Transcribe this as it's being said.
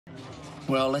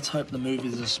Well, let's hope the move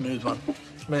is a smooth one.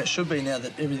 I mean, it should be now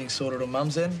that everything's sorted on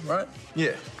Mum's end, right?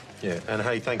 Yeah, yeah. And,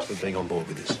 hey, thanks for being on board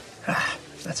with this.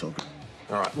 That's all good.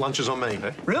 All right, lunch is on me,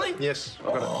 eh? Really? Yes,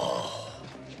 I've got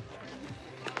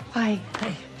Hi.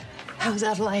 Hey. How's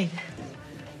Adelaide?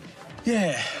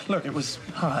 Yeah, look, it was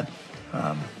hard.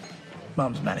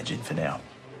 Mum's managing for now.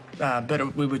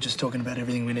 But we were just talking about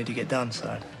everything we need to get done,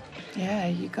 so... Yeah,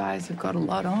 you guys have got a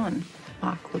lot on.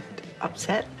 Mark looked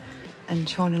upset, and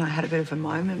Sean and I had a bit of a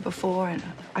moment before, and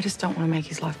I just don't want to make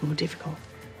his life more difficult.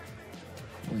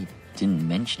 We didn't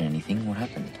mention anything. What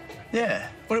happened? Yeah.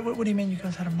 What do you mean you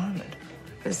guys had a moment?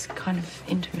 It was kind of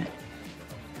intimate.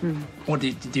 What,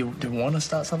 did you want to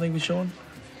start something with Sean?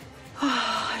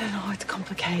 Oh, I don't know, it's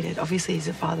complicated. Obviously, he's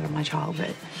the father of my child,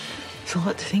 but it's a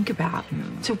lot to think about.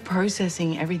 Still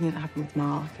processing everything that happened with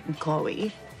Mark and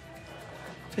Chloe.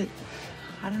 But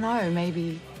I don't know,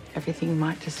 maybe everything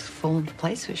might just fall into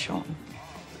place with Sean.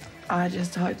 I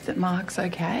just hope that Mark's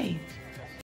okay.